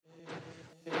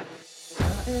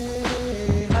Hey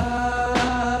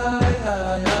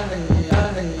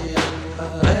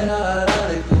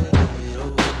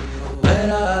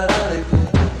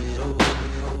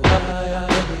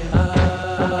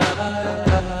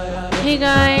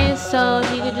guys, so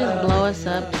if you could just blow us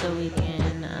up so we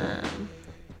can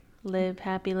live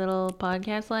happy little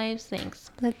podcast lives,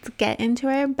 thanks. Let's get into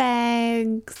our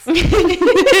bags.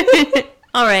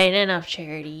 All right, enough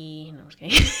charity. No, I'm just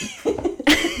kidding.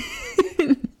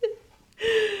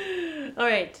 All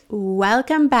right.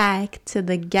 Welcome back to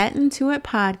the Get Into It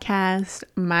podcast.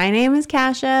 My name is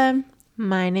Kasha.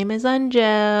 My name is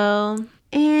Anjel.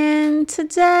 And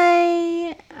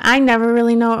today, I never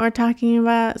really know what we're talking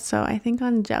about, so I think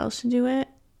Anjel should do it.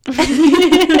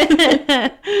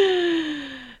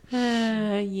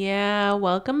 Yeah,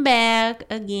 welcome back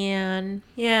again.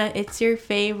 Yeah, it's your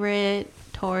favorite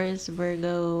Taurus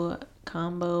Virgo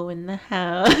combo in the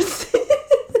house.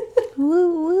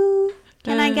 Woo woo.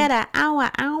 Can I get an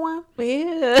hour?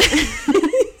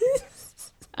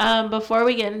 Yeah. Before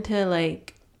we get into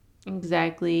like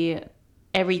exactly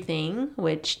everything,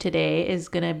 which today is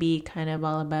gonna be kind of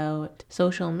all about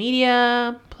social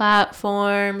media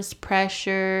platforms,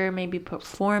 pressure, maybe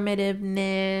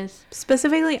performativeness,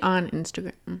 Specifically on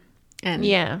Instagram and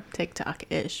yeah,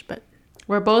 TikTok-ish, but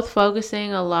we're both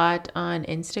focusing a lot on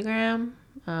Instagram,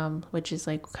 which is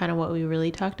like kind of what we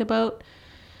really talked about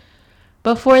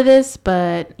before this,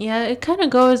 but yeah, it kind of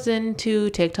goes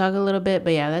into TikTok a little bit,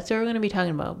 but yeah, that's what we're going to be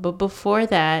talking about. But before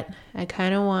that, I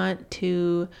kind of want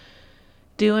to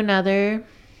do another,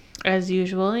 as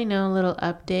usual, little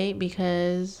update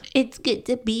because it's good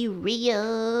to be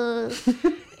real.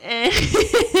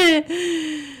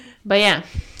 But yeah,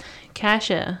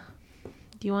 Kasha,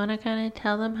 do you want to kind of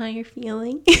tell them how you're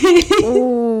feeling?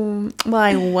 oh, well,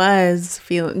 I was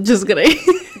feeling, just kidding.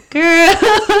 Girl,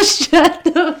 shut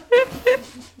the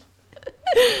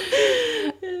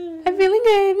I'm feeling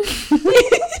good.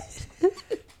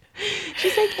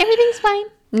 She's like, everything's fine.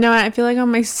 No, I feel like on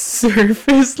my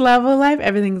surface level life,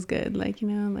 everything's good. Like,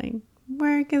 like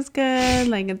work is good.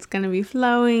 Like, it's going to be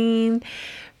flowing,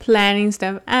 planning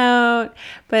stuff out.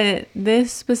 But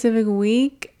this specific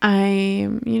week,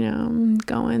 I'm,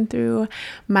 going through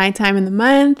my time in the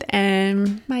month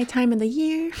and my time of the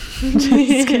year. Just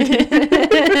kidding.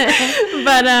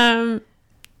 But,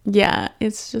 yeah,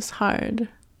 it's just hard.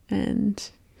 And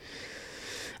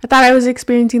I thought I was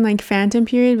experiencing like phantom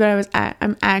period, but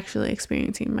I'm actually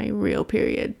experiencing my real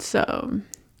period. So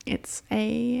it's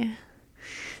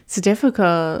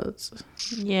difficult.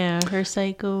 Yeah, her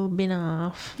cycle been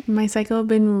off. My cycle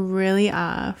been really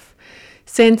off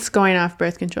since going off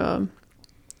birth control.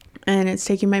 And it's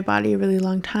taking my body a really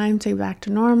long time to get back to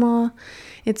normal.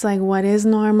 It's like, what is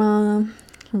normal?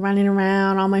 Running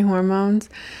around, all my hormones.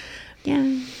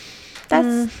 Yeah,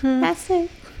 that's it.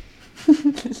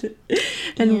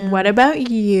 And yeah. What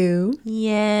about you?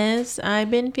 Yes,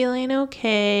 I've been feeling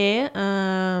okay.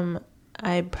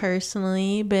 I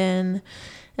personally been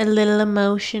a little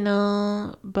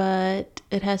emotional, but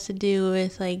it has to do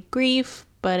with like grief,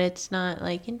 but it's not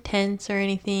like intense or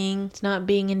anything. It's not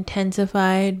being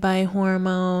intensified by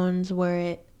hormones where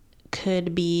it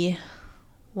could be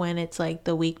when it's like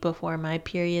the week before my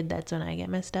period. That's when I get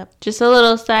messed up. Just a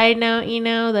little side note,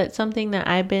 that's something that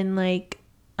I've been like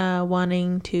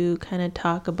wanting to kind of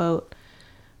talk about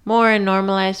more and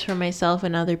normalize for myself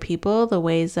and other people, the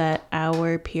ways that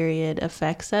our period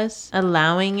affects us,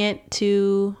 allowing it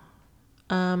to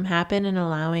happen and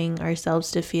allowing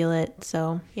ourselves to feel it.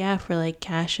 So yeah, for like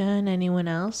Kasha and anyone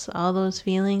else, all those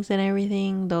feelings and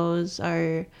everything, those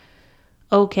are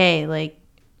okay. Like,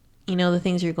 the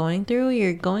things you're going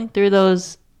through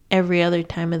those every other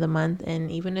time of the month,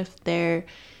 and even if they're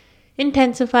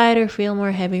intensified or feel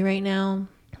more heavy right now,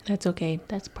 that's okay.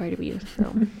 That's part of you.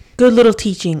 So good little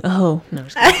teaching. Oh, no.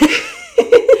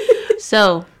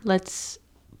 So let's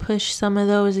push some of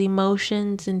those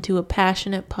emotions into a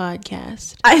passionate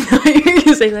podcast. I thought you were going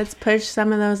to say, let's push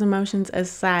some of those emotions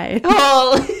aside.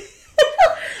 Oh,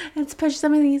 let's push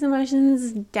some of these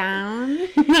emotions down.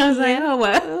 I was like, oh,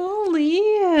 what? Oh,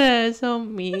 Leah, so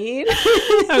mean.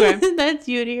 Okay. That's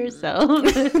you to yourself.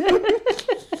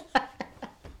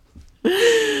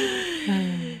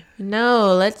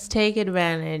 No, let's take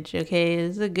advantage, okay?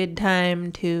 This is a good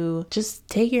time to just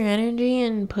take your energy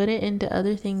and put it into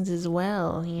other things as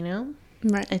well,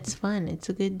 Right. It's fun. It's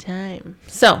a good time.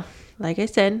 So, like I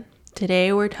said,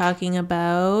 today we're talking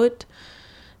about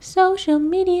social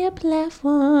media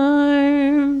platforms,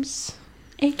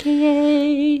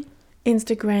 aka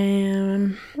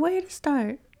Instagram. Where to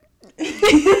start?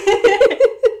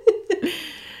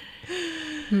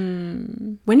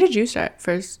 When did you start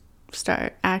first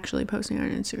start actually posting on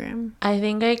Instagram? I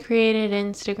think I created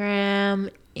Instagram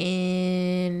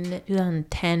in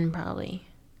 2010 probably.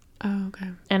 Oh, okay.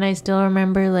 And I still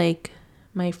remember like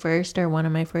one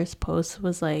of my first posts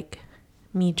was like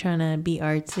me trying to be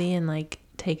artsy and like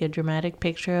take a dramatic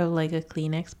picture of like a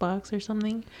Kleenex box or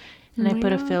something. And I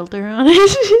put a filter on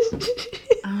it.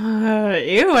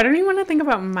 Ew, I don't even want to think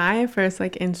about my first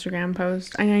like Instagram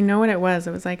post. I know what it was.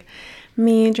 It was like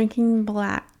me drinking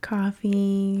black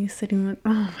coffee, sitting with,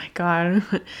 oh my God,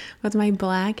 with my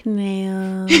black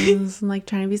nails, like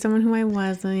trying to be someone who I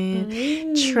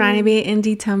wasn't, trying to be an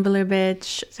indie Tumblr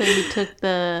bitch. So you took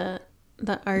the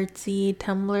artsy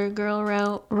Tumblr girl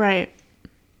route. Right.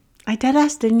 I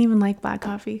deadass didn't even like black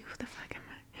coffee. Who the fuck am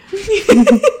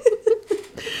I?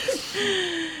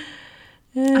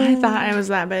 I thought I was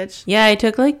that bitch. Yeah, I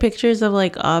took like pictures of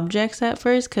like objects at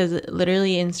first because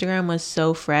literally Instagram was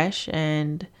so fresh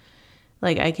and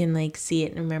like I can like see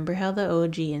it and remember how the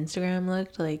OG Instagram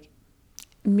looked. Like,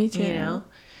 me too. You know?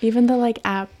 Even the like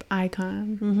app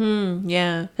icon.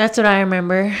 Yeah, that's what I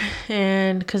remember.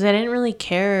 And because I didn't really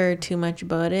care too much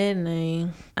about it,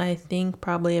 and I think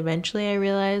probably eventually I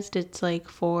realized it's like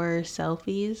for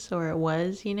selfies, or it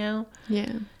was, you know.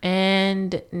 Yeah.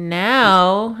 And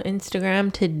now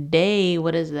Instagram today,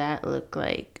 what does that look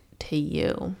like to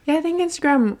you? Yeah, I think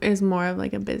Instagram is more of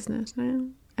like a business now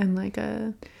and like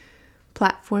a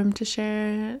platform to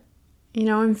share, you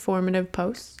know, informative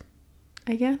posts,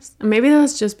 I guess. Maybe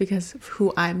that's just because of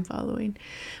who I'm following.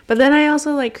 But then I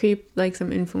also like creep like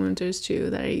some influencers too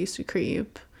that I used to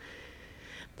creep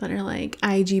that are like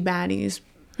IG baddies.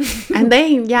 And they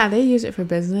use it for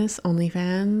business,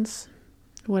 OnlyFans,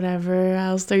 whatever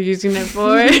else they're using it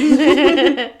for.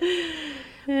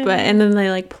 And then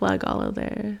they like plug all of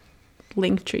their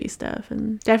Linktree stuff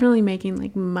and definitely making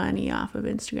like money off of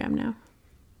Instagram now.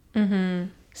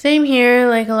 Same here.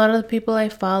 Like a lot of the people I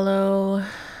follow,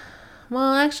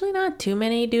 well, actually not too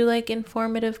many do like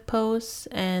informative posts,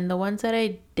 and the ones that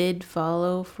I did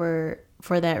follow for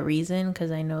that reason,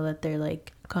 because I know that they're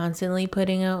like constantly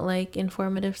putting out like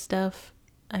informative stuff,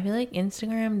 I feel like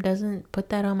Instagram doesn't put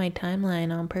that on my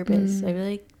timeline on purpose. I feel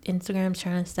like Instagram's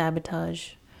trying to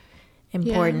sabotage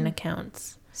important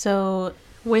accounts. So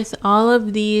with all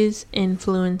of these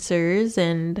influencers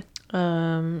and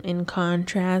in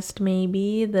contrast,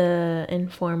 maybe the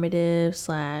informative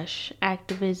 /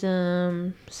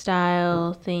 activism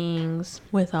style things,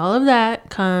 with all of that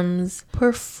comes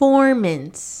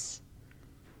performance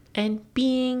and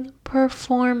being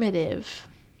performative.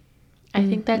 I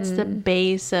think that's the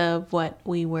base of what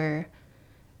we were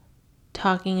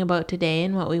talking about today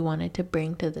and what we wanted to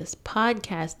bring to this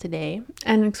podcast today.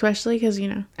 And especially because, you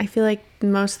know, I feel like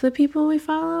most of the people we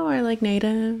follow are like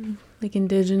native, like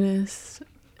indigenous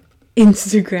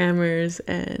Instagrammers,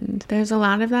 and there's a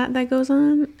lot of that goes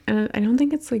on, and I don't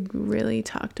think it's like really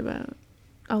talked about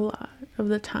a lot of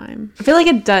the time. I feel like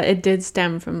it did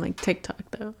stem from like TikTok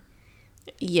though.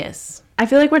 Yes. I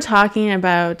feel like we're talking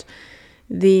about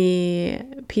the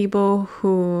people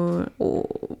who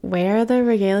wear the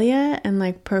regalia and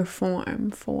like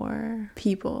perform for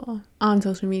people on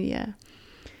social media.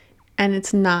 And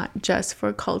it's not just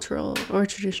for cultural or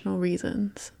traditional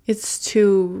reasons. It's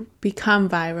to become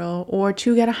viral or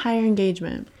to get a higher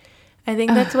engagement. I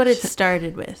think that's what it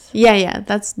started with. Yeah,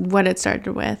 that's what it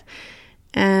started with.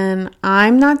 And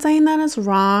I'm not saying that it's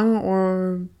wrong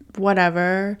or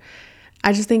whatever.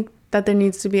 I just think that there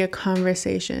needs to be a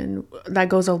conversation that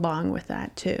goes along with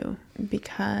that too.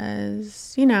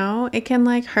 Because, you know, it can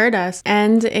like hurt us,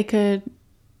 and it could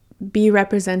be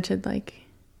represented like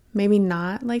maybe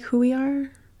not like who we are.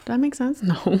 Does that make sense?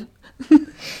 No.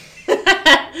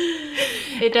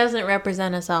 It doesn't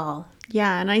represent us all.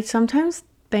 Yeah, and I sometimes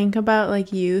think about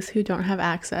like youth who don't have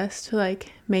access to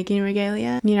like making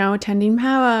regalia, you know, attending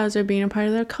powwows or being a part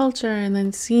of their culture, and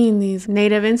then seeing these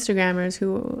native Instagrammers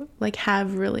who like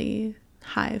have really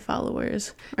high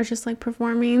followers are just like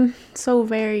performing so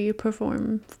very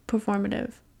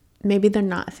performative. Maybe they're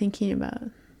not thinking about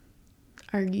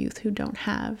our youth who don't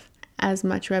have as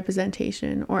much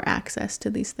representation or access to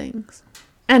these things.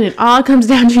 And it all comes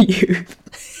down to youth.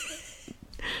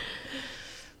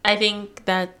 I think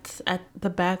that's at the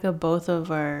back of both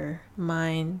of our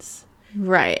minds.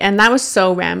 Right. And that was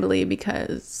so rambly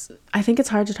because I think it's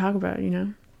hard to talk about, you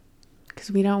know, because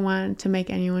we don't want to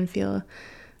make anyone feel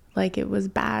like it was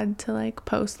bad to like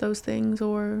post those things,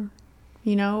 or,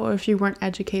 you know, or if you weren't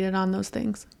educated on those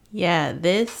things. Yeah,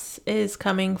 this is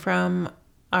coming from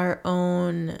our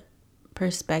own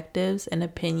perspectives and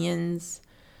opinions,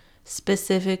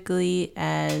 specifically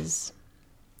as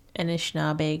an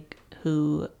Anishinaabe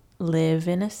who live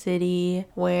in a city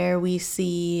where we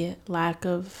see lack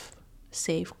of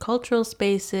safe cultural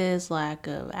spaces, lack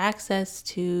of access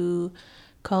to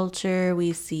culture.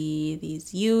 We see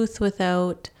these youth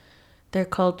without their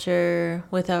culture,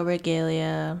 without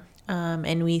regalia,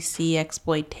 and we see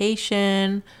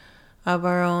exploitation of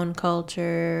our own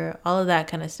culture, all of that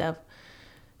kind of stuff.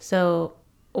 So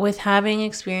with having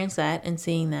experienced that and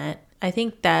seeing that, I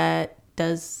think that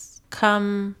does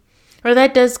kind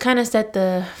of set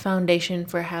the foundation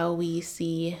for how we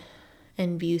see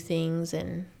and view things,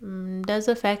 and does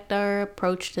affect our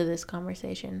approach to this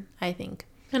conversation, I think.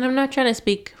 And I'm not trying to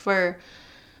speak for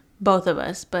both of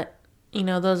us, but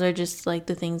those are just like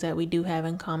the things that we do have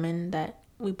in common that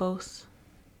we both,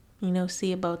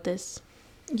 see about this.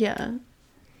 Yeah.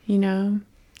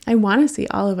 I want to see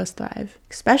all of us thrive,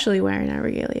 especially wearing our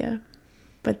regalia.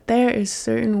 But there is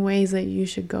certain ways that you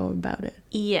should go about it.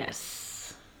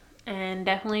 Yes. And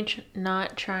definitely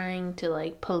not trying to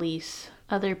like police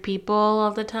other people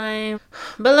all the time.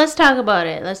 But let's talk about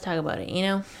it. I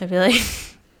feel like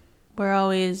we're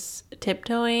always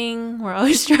tiptoeing. We're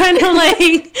always trying to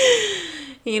like,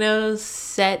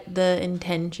 set the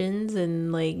intentions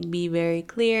and like be very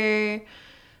clear.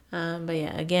 But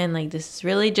yeah, again, like this is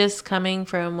really just coming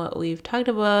from what we've talked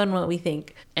about and what we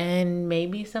think. And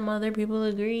maybe some other people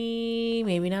agree,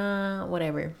 maybe not,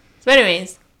 whatever. So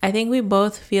anyways, I think we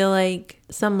both feel like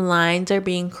some lines are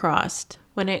being crossed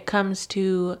when it comes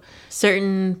to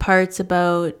certain parts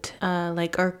about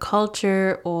like our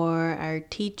culture or our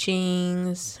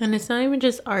teachings. And it's not even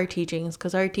just our teachings,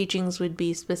 because our teachings would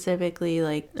be specifically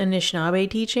like Anishinaabe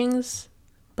teachings.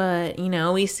 But,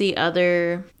 we see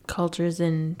other cultures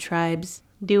and tribes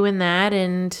doing that.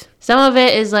 And some of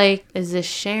it is like, is this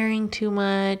sharing too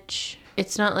much?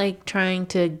 It's not like trying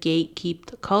to gatekeep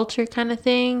the culture kind of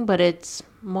thing, but it's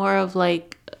more of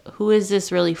like, who is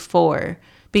this really for?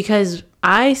 Because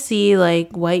I see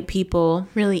like white people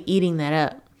really eating that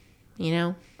up,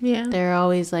 Yeah. They're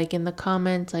always like in the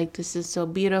comments, like, this is so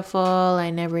beautiful.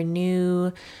 I never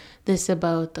knew this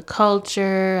about the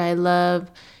culture. I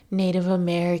love Native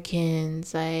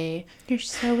Americans. You're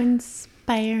so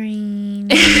inspiring.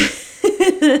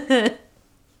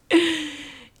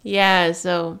 Yeah,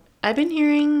 so I've been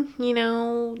hearing,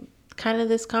 kind of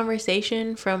this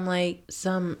conversation from like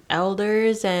some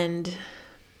elders and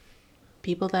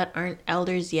people that aren't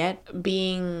elders yet,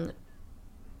 being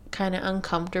kind of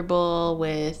uncomfortable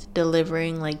with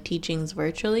delivering like teachings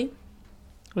virtually,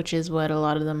 which is what a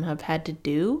lot of them have had to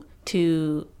do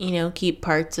to, keep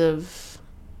parts of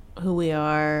who we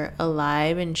are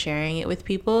alive and sharing it with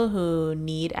people who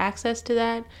need access to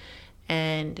that.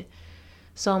 And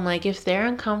so I'm like, if they're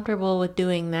uncomfortable with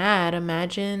doing that,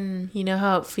 imagine,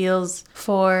 how it feels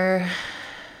for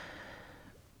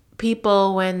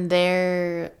people when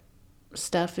their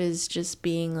stuff is just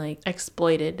being like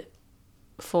exploited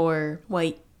for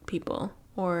white people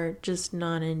or just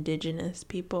non-indigenous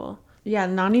people. Yeah,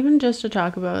 not even just to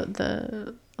talk about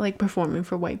the like performing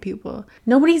for white people.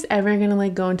 Nobody's ever gonna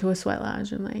like go into a sweat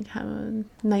lodge and like have a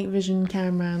night vision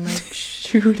camera and like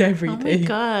shoot everything. Oh my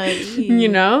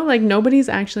god. Like nobody's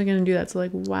actually gonna do that. So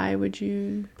like, why would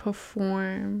you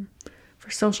perform for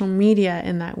social media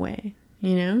in that way?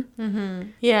 Mm-hmm.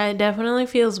 Yeah, it definitely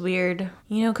feels weird,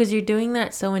 because you're doing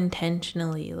that so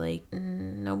intentionally. Like,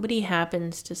 nobody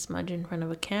happens to smudge in front of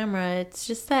a camera. It's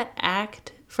just that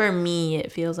act. For me,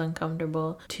 it feels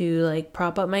uncomfortable to like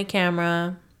prop up my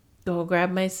camera, go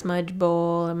grab my smudge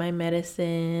bowl and my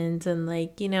medicines, and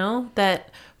like,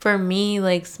 that for me,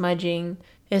 like smudging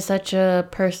is such a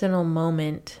personal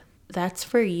moment. That's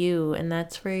for you, and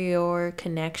that's for your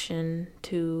connection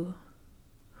to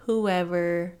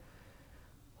whoever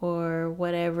or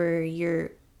whatever you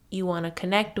want to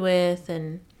connect with,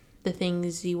 and the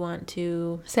things you want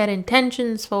to set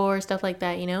intentions for, stuff like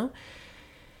that,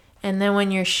 And then when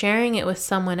you're sharing it with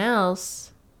someone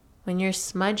else, when you're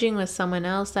smudging with someone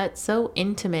else, that's so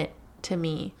intimate to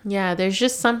me. Yeah, there's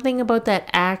just something about that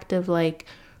act of like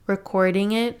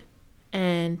recording it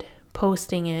and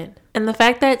posting it. And the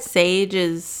fact that sage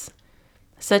is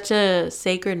such a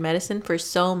sacred medicine for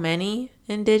so many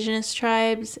indigenous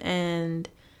tribes, and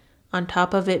on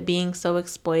top of it being so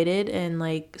exploited and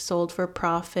like sold for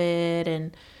profit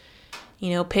and,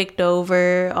 picked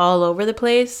over all over the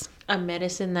place, a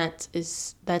medicine that's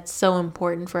so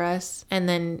important for us. And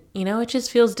then, it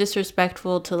just feels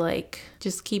disrespectful to like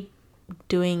just keep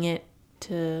doing it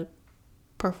to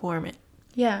perform it.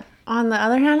 Yeah. On the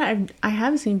other hand, I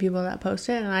have seen people that post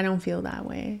it and I don't feel that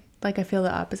way. Like I feel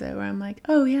the opposite, where I'm like,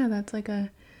 oh yeah, that's like I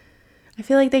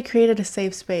feel like they created a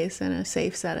safe space and a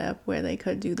safe setup where they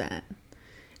could do that.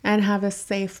 and have a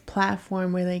safe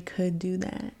platform where they could do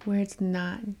that, where it's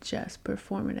not just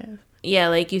performative. Yeah,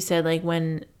 like you said, like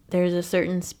when there's a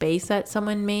certain space that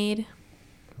someone made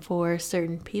for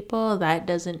certain people, that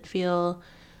doesn't feel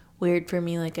weird for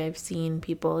me. Like I've seen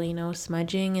people, you know,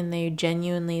 smudging, and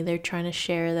they're trying to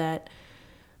share that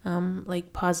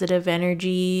like positive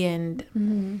energy and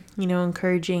you know,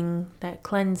 encouraging that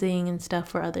cleansing and stuff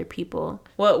for other people.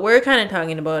 What we're kind of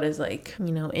talking about is like,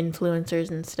 you know, influencers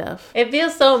and stuff. It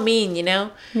feels so mean, you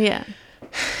know? Yeah.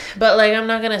 But like I'm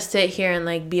not gonna sit here and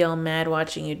like be all mad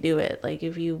watching you do it. Like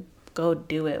if you go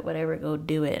do it, whatever, go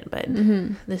do it. But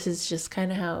this is just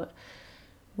kind of how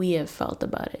we have felt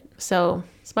about it. So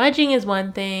smudging is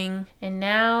one thing, and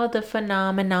now the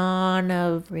phenomenon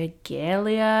of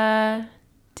regalia,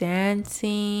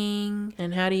 dancing.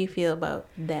 And how do you feel about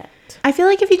that? I feel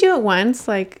like if you do it once,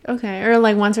 like, okay, or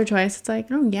like once or twice, it's like,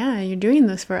 oh yeah, you're doing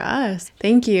this for us.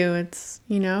 Thank you. It's,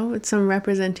 you know, it's some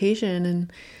representation,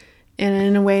 and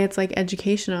in a way it's like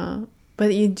educational.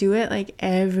 But you do it like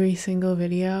every single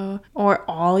video, or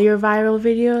all your viral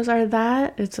videos are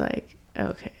that, it's like,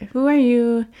 okay, who are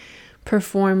you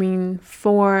performing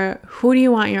for? Who do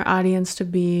you want your audience to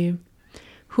be?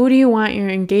 Who do you want your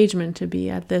engagement to be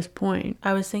at this point?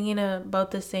 I was thinking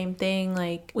about the same thing.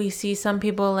 Like we see some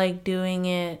people like doing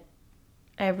it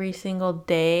every single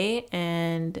day,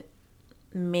 and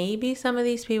maybe some of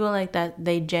these people like that,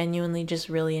 they genuinely just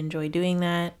really enjoy doing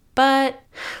that. But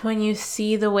when you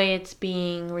see the way it's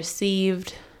being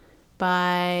received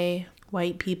by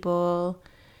white people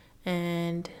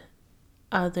and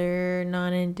other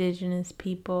non-Indigenous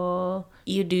people,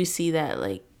 you do see that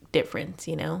like difference,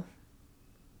 you know,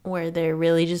 where they're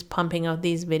really just pumping out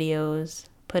these videos,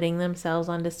 putting themselves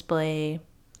on display.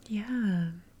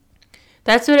 Yeah.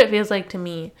 That's what it feels like to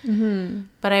me.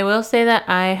 But I will say that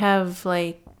I have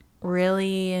like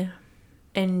really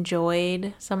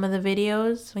enjoyed some of the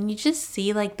videos when you just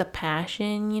see like the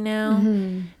passion, you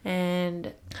know.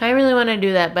 And I really want to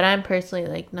do that, but I'm personally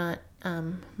like not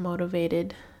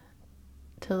motivated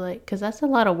to like, because that's a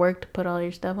lot of work to put all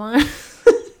your stuff on.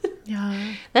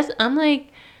 Yeah. I'm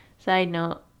like, side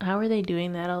note, how are they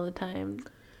doing that all the time?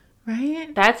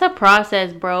 Right? That's a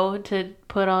process, bro, to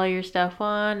put all your stuff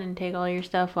on and take all your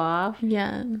stuff off.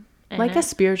 Yeah. Like a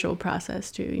spiritual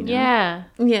process too, you know? Yeah.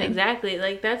 Yeah. Exactly.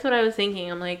 Like that's what I was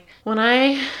thinking. I'm like, when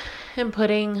I am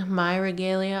putting my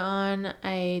regalia on,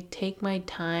 I take my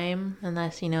time,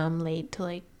 unless, you know, I'm late to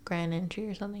like grand entry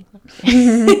or something.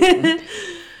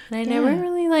 And I never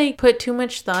really like put too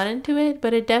much thought into it,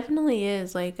 but it definitely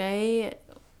is. Like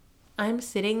I'm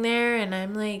sitting there and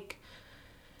I'm like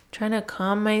trying to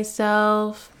calm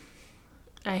myself.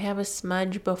 I have a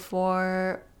smudge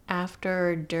before, after,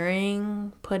 or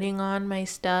during putting on my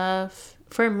stuff.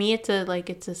 For me, it's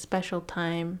a special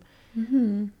time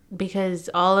because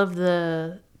all of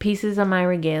the pieces of my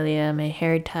regalia, my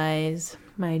hair ties,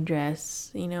 my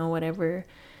dress, you know, whatever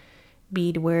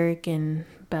beadwork and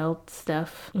belt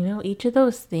stuff, you know, each of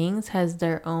those things has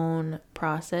their own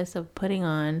process of putting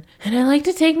on, and I like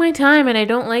to take my time, and I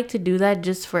don't like to do that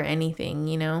just for anything,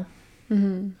 you know.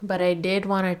 But I did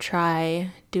want to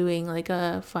try doing like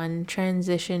a fun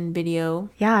transition video.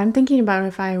 Yeah, I'm thinking about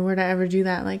if I were to ever do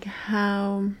that, like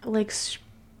how like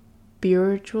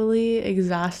spiritually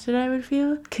exhausted I would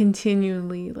feel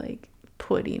continually like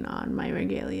putting on my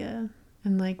regalia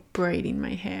and like braiding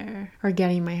my hair, or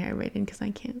getting my hair braided because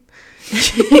I can't.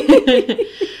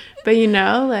 But you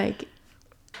know, like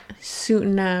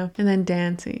suiting up and then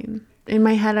dancing. In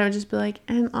my head I would just be like,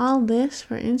 and all this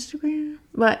for Instagram?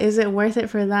 But is it worth it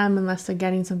for them unless they're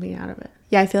getting something out of it?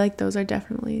 Yeah, I feel like those are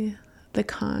definitely the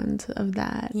cons of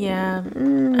that. Yeah. I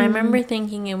remember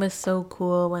thinking it was so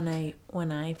cool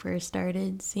when I first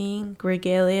started seeing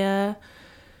regalia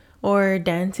or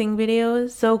dancing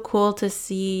videos. So cool to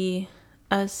see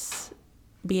us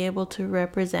be able to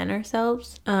represent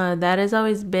ourselves. That has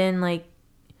always been like,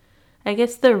 I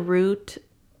guess, the root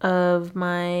of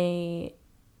my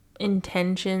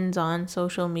intentions on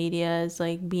social media, is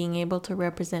like being able to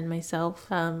represent myself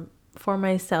for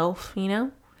myself, you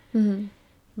know.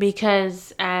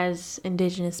 Because as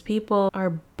Indigenous people, our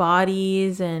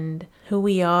bodies and who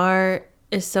we are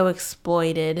is so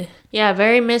exploited. Yeah,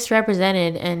 very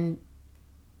misrepresented and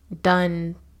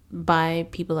done by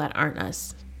people that aren't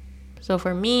us. So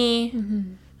for me,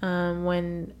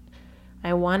 when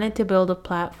I wanted to build a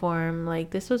platform, like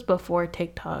this was before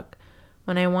TikTok,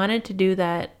 when I wanted to do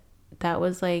that, that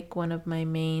was like one of my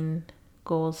main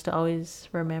goals to always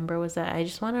remember, was that I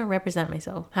just want to represent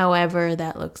myself, however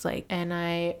that looks like. And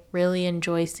I really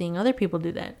enjoy seeing other people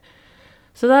do that.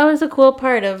 So that was a cool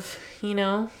part of, you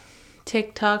know,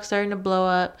 TikTok starting to blow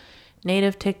up,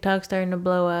 Native TikTok starting to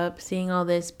blow up, seeing all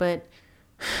this, but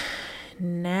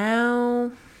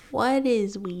now what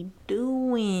is we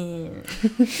doing?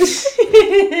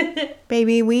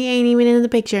 Baby, we ain't even in the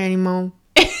picture anymore.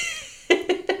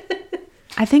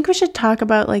 I think we should talk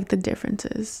about like the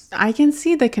differences. I can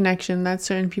see the connection that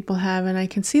certain people have, and I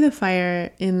can see the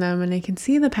fire in them, and I can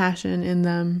see the passion in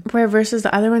them. Where versus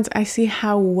the other ones, I see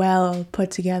how well put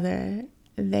together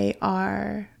they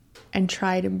are and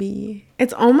try to be.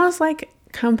 It's almost like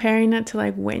comparing it to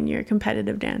like when you're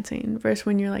competitive dancing versus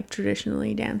when you're like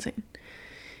traditionally dancing.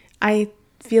 I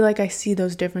feel like I see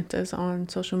those differences on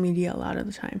social media a lot of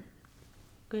the time.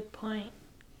 Good point.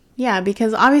 Yeah,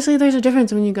 because obviously there's a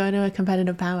difference when you go to a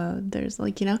competitive powwow. There's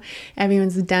like, you know,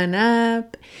 everyone's done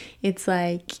up. It's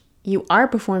like you are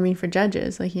performing for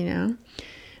judges, like, you know.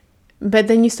 But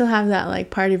then you still have that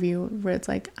like part of you where it's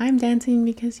like, I'm dancing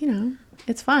because, you know,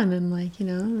 it's fun. And like, you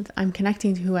know, I'm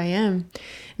connecting to who I am.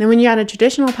 And then when you're at a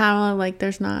traditional powwow, like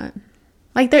there's not,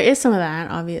 like there is some of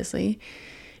that, obviously.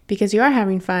 Because you are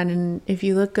having fun. And if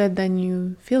you look good, then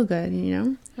you feel good, you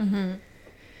know. Mm-hmm.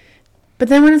 But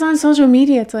then when it's on social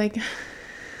media, it's like,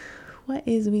 what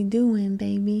is we doing,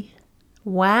 baby?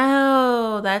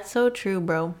 Wow, that's so true,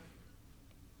 bro.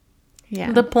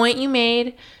 Yeah. The point you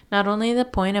made, not only the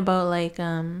point about like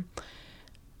the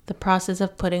process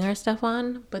of putting our stuff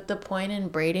on, but the point in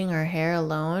braiding our hair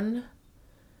alone.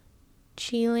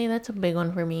 Chile, that's a big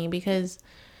one for me, because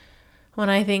when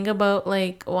I think about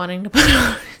like wanting to put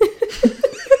on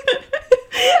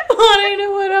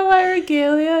my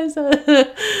regalia, so I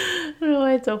don't know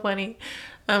why it's so funny.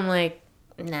 I'm like,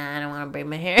 nah, I don't want to braid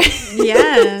my hair.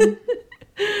 Yeah.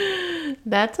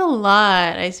 That's a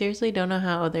lot. I seriously don't know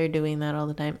how they're doing that all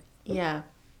the time. Yeah.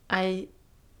 I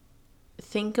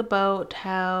think about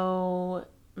how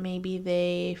maybe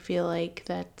they feel like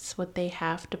that's what they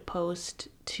have to post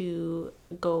to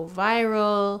go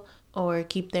viral or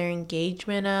keep their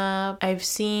engagement up. I've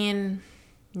seen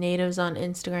natives on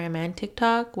Instagram and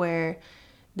TikTok where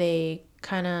they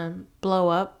kind of blow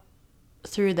up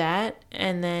through that,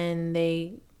 and then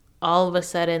they all of a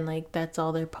sudden, like, that's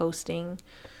all they're posting,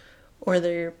 or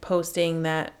they're posting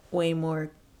that way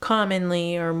more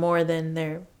commonly or more than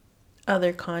their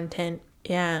other content.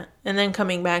 Yeah. And then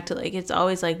coming back to like, it's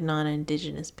always like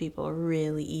non-Indigenous people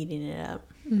really eating it up.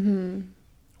 Mm-hmm.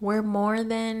 We're more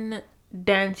than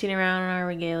dancing around in our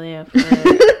regalia for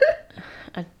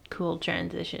a cool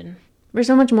transition. We're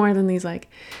so much more than these like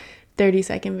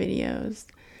 30-second videos,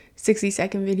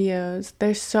 60-second videos.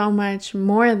 There's so much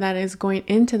more that is going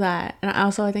into that. And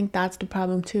also I think that's the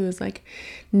problem too, is like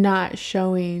not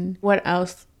showing what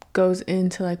else goes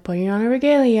into like putting on a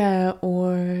regalia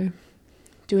or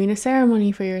doing a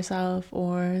ceremony for yourself,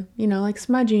 or, you know, like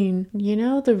smudging, you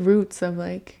know, the roots of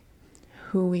like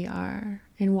who we are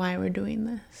and why we're doing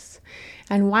this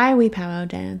and why we powwow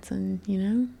dance, and, you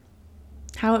know,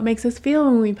 how it makes us feel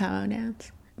when we powwow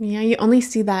dance. You know, you only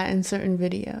see that in certain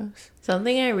videos.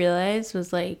 Something I realized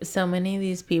was like so many of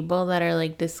these people that are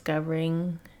like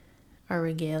discovering our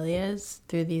regalias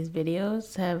through these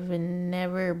videos have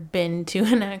never been to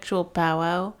an actual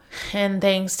powwow. And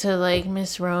thanks to like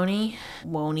Miss Roney,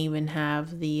 won't even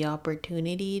have the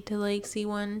opportunity to like see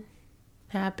one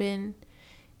happen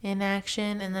in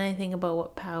action. And then I think about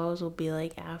what powwows will be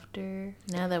like after,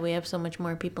 now that we have so much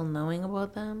more people knowing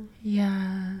about them.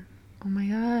 Yeah. Oh my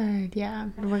god, yeah.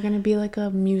 We're gonna be like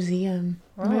a museum.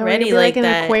 We're already like an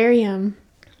that. Aquarium.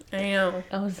 I know.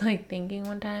 I was like thinking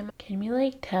one time, can we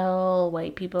like tell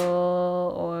white people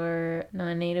or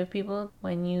non-native people,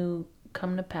 when you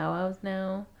come to powwows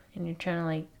now and you're trying to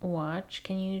like watch,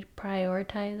 can you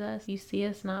prioritize us? You see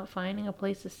us not finding a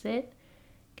place to sit,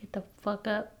 get the fuck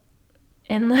up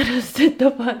and let us sit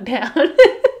the fuck down.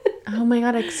 Oh my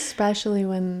god, especially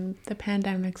when the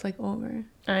pandemic's like over.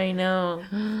 I know.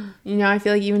 You know, I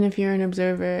feel like even if you're an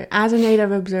observer, as a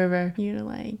native observer, you're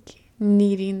like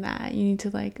needing that. You need to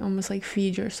like almost like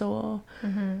feed your soul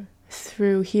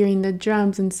through hearing the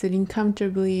drums and sitting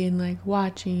comfortably and like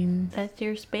watching. That's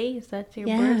your space. That's your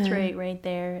birthright right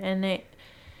there. And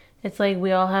it's like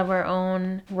we all have our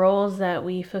own roles that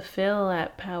we fulfill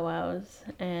at powwows,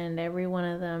 and every one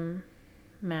of them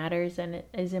matters and it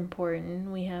is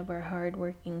important. We have our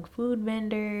hardworking food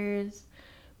vendors.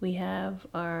 We have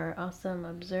our awesome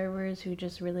observers who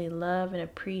just really love and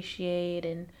appreciate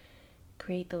and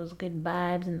create those good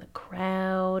vibes in the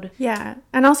crowd. Yeah.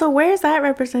 And also, where's that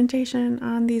representation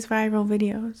on these viral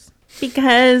videos?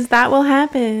 Because that will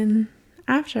happen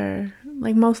after.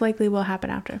 Like, most likely will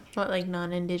happen after. What, like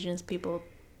non-Indigenous people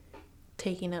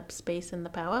taking up space in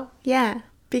the powwow? Yeah.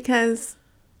 Because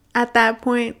at that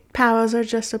point, powwows are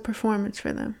just a performance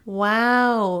for them.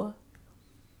 Wow.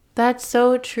 That's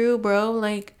so true, bro.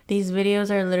 Like, these videos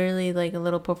are literally like a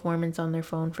little performance on their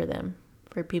phone for them.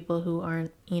 For people who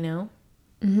aren't,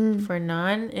 for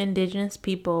non-Indigenous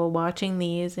people watching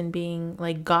these and being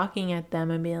like gawking at them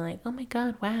and being like, oh my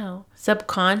God, wow.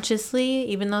 Subconsciously,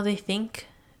 even though they think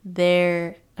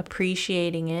they're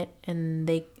appreciating it and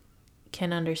they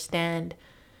can understand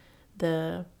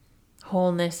the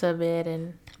wholeness of it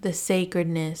and the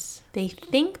sacredness, they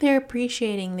think they're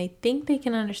appreciating, they think they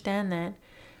can understand that.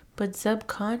 But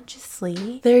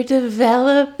subconsciously, they're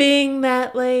developing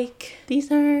that, like, these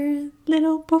are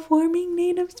little performing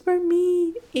natives for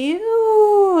me.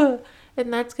 Ew.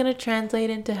 And that's going to translate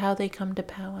into how they come to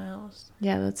powwows.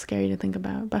 Yeah, that's scary to think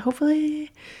about. But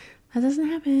hopefully that doesn't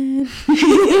happen.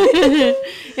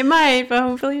 It might, but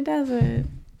hopefully it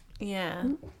doesn't. Yeah.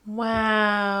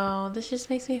 Wow. This just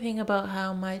makes me think about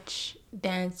how much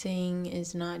dancing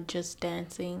is not just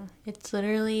dancing. It's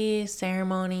literally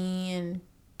ceremony and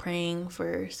praying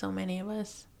for so many of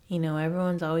us.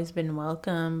 Everyone's always been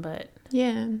welcome, but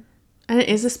yeah, and it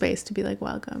is a space to be like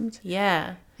welcomed.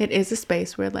 Yeah, it is a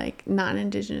space where like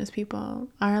non-Indigenous people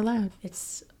are allowed.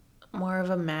 It's more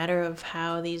of a matter of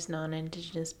how these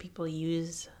non-Indigenous people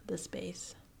use the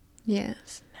space.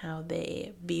 Yes, how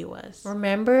they view us.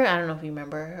 Remember, I don't know if you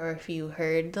remember or if you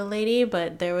heard the lady,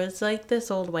 but there was like this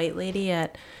old white lady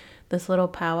at this little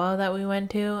powwow that we went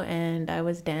to, and I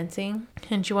was dancing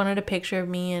and she wanted a picture of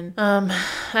me, and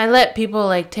I let people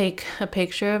like take a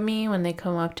picture of me when they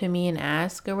come up to me and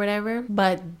ask or whatever.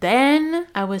 But then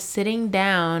I was sitting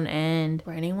down, and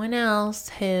for anyone else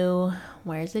who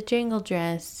wears a jingle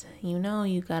dress,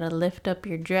 you gotta lift up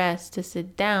your dress to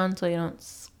sit down so you don't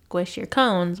squish your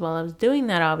cones. While I was doing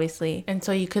that, obviously, and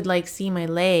so you could like see my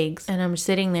legs, and I'm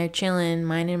sitting there chilling,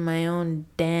 minding my own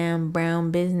damn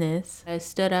brown business. I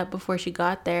stood up before she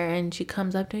got there, and she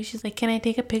comes up to me, she's like, can I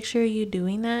take a picture of you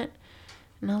doing that?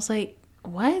 And I was like,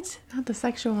 what? Not the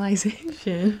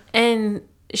sexualization. And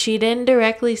she didn't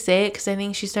directly say it because I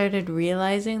think she started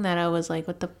realizing that I was like,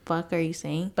 what the fuck are you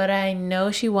saying? But I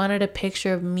know she wanted a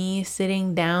picture of me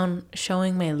sitting down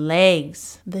showing my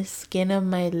legs. The skin of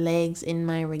my legs in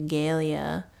my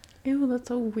regalia. Ew, that's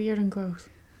so weird and gross.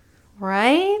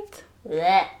 Right?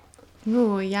 Blech.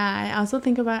 Ooh, yeah. I also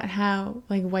think about how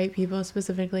like white people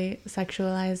specifically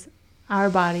sexualize our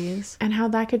bodies and how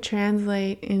that could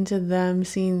translate into them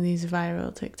seeing these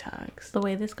viral TikToks. The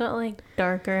way this got like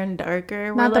darker and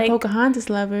darker. Not the Pocahontas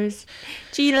lovers.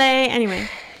 Chile. Anyway.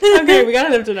 Okay, we gotta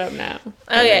lift it up now.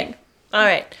 Okay. All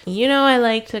right. I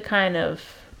like to kind of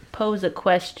pose a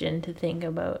question to think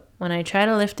about when I try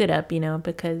to lift it up,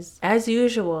 because as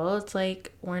usual, it's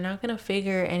like we're not going to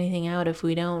figure anything out if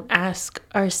we don't ask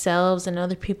ourselves and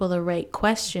other people the right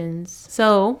questions.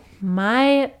 So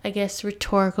my, I guess,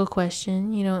 rhetorical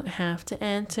question, you don't have to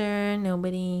answer,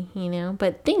 nobody,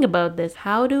 but think about this.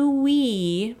 How do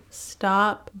we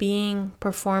stop being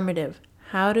performative?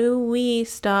 How do we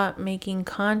stop making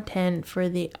content for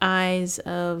the eyes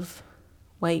of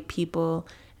white people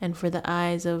and for the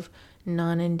eyes of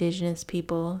non-Indigenous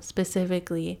people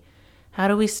specifically? How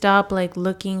do we stop like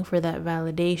looking for that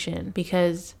validation?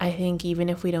 Because I think even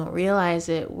if we don't realize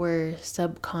it, we're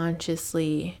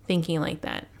subconsciously thinking like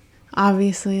that.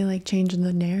 Obviously, like changing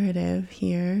the narrative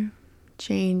here,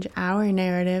 change our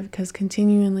narrative, because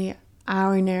continually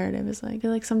our narrative is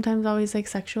like sometimes always like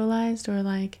sexualized, or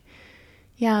like,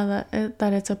 yeah,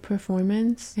 that it's a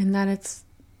performance and that it's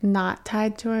not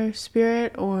tied to our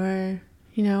spirit or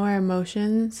our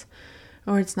emotions,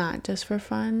 or it's not just for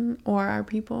fun, or our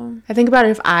people. I think about it,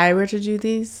 if I were to do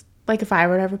these, like if I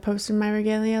were to ever post in my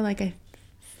regalia, like I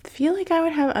feel like I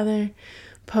would have other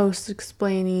posts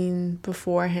explaining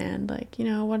beforehand, like,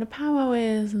 what a powwow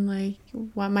is and like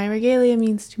what my regalia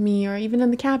means to me, or even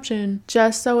in the caption,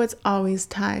 just so it's always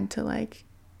tied to like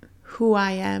who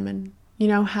I am and,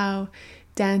 how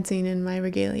dancing in my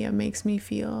regalia makes me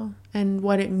feel and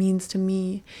what it means to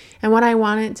me and what I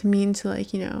want it to mean to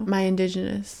like, my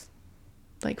Indigenous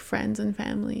like friends and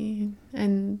family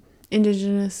and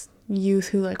Indigenous youth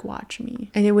who like watch me.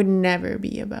 And it would never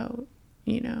be about,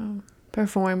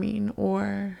 performing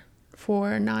or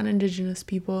for non-Indigenous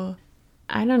people.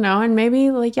 I don't know. And maybe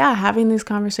like, yeah, having these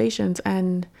conversations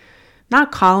and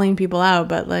not calling people out,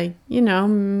 but like,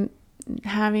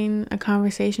 having a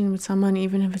conversation with someone,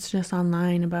 even if it's just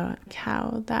online, about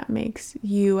how that makes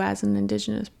you as an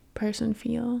Indigenous person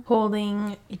feel.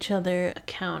 Holding each other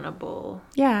accountable.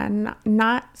 Yeah,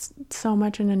 not so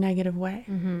much in a negative way.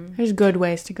 Mm-hmm. There's good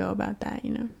ways to go about that,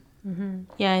 Mm-hmm.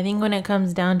 Yeah, I think when it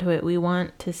comes down to it, we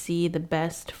want to see the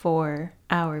best for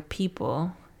our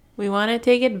people. We want to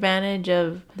take advantage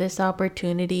of this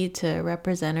opportunity to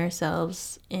represent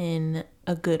ourselves in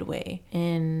a good way,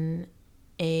 in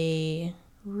a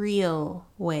real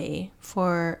way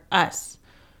for us,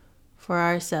 for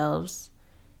ourselves,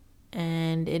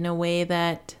 and in a way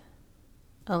that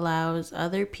allows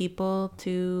other people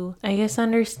to, I guess,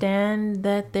 understand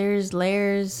that there's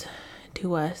layers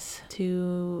to us,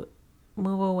 to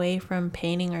move away from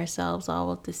painting ourselves all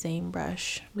with the same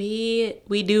brush. We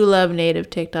do love native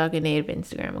TikTok and native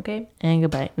Instagram, okay? And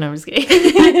goodbye. No, I'm just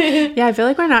kidding. Yeah, I feel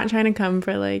like we're not trying to come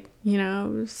for like, you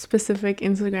know, specific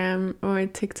Instagram or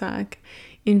TikTok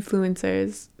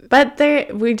influencers, but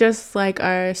we just like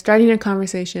are starting a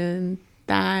conversation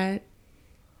that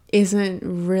isn't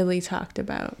really talked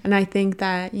about. And I think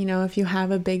that, you know, if you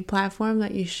have a big platform,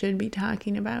 that you should be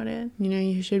talking about it. You know,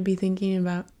 you should be thinking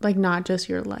about like not just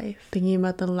your life, thinking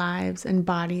about the lives and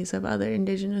bodies of other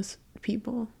Indigenous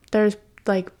people. There's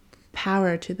like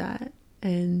power to that,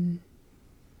 and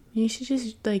you should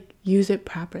just like use it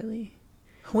properly.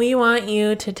 We want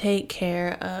you to take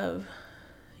care of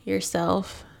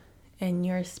yourself and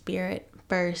your spirit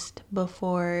first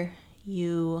before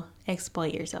you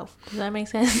exploit yourself. Does that make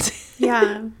sense?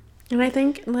 Yeah. And I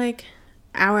think like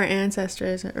our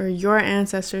ancestors or your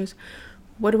ancestors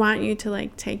would want you to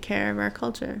like take care of our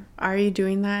culture. Are you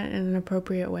doing that in an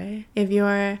appropriate way? If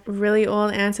your really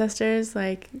old ancestors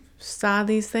like saw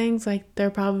these things, like they're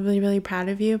probably really proud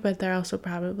of you, but they're also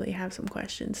probably have some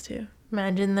questions too.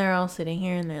 Imagine they're all sitting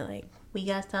here and they're like, we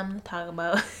got something to talk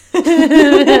about.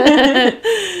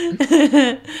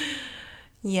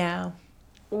 Yeah.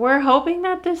 We're hoping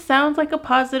that this sounds like a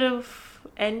positive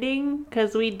ending,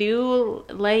 because we do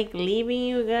like leaving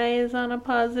you guys on a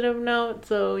positive note.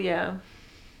 So yeah,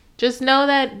 just know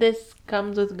that this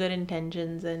comes with good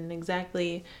intentions and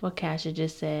exactly what Kasha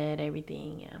just said,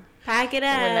 everything. Yeah, pack it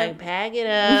up. We're like, pack it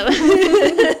up.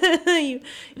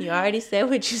 you already said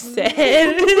what you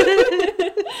said.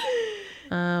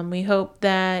 We hope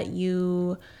that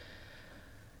you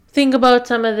think about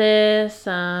some of this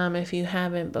if you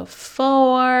haven't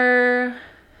before.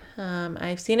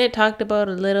 I've seen it talked about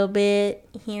a little bit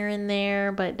here and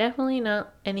there, but definitely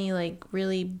not any like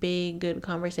really big good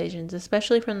conversations,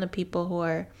 especially from the people who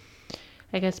are,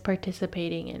 I guess,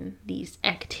 participating in these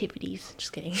activities.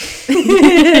 Just kidding.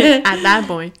 At that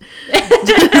point.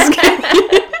 Just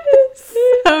kidding.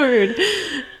 So rude.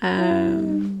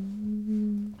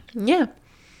 Yeah.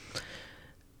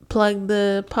 Plug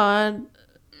the pod.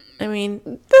 Plug the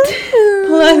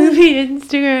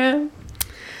Instagram.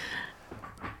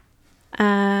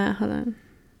 Hold on.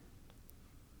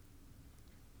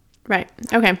 Right.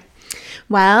 Okay.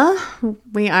 Well,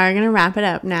 we are going to wrap it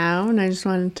up now. And I just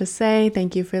wanted to say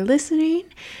thank you for listening.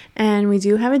 And we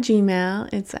do have a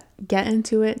Gmail. It's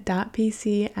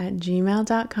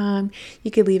getintoit.pc@gmail.com.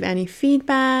 You could leave any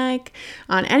feedback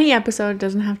on any episode. It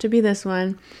doesn't have to be this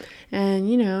one. And,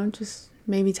 you know, just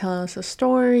maybe tell us a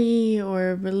story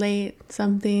or relate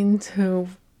something to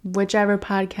whichever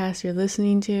podcast you're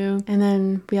listening to. And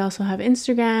then we also have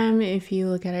Instagram. If you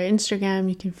look at our Instagram,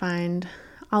 you can find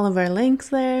all of our links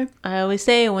there. I always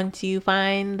say, once you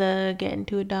find the Get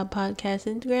Into It podcast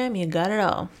Instagram, you got it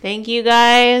all. Thank you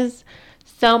guys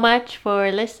so much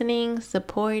for listening,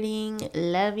 supporting,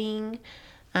 loving.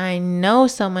 I know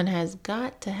someone has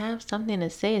got to have something to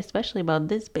say, especially about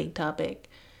this big topic.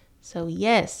 So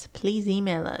yes, please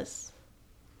email us.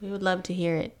 We would love to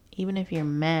hear it, even if you're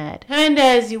mad. And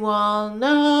as you all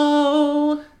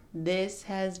know, this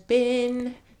has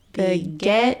been the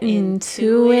Get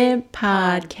Into It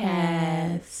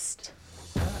podcast.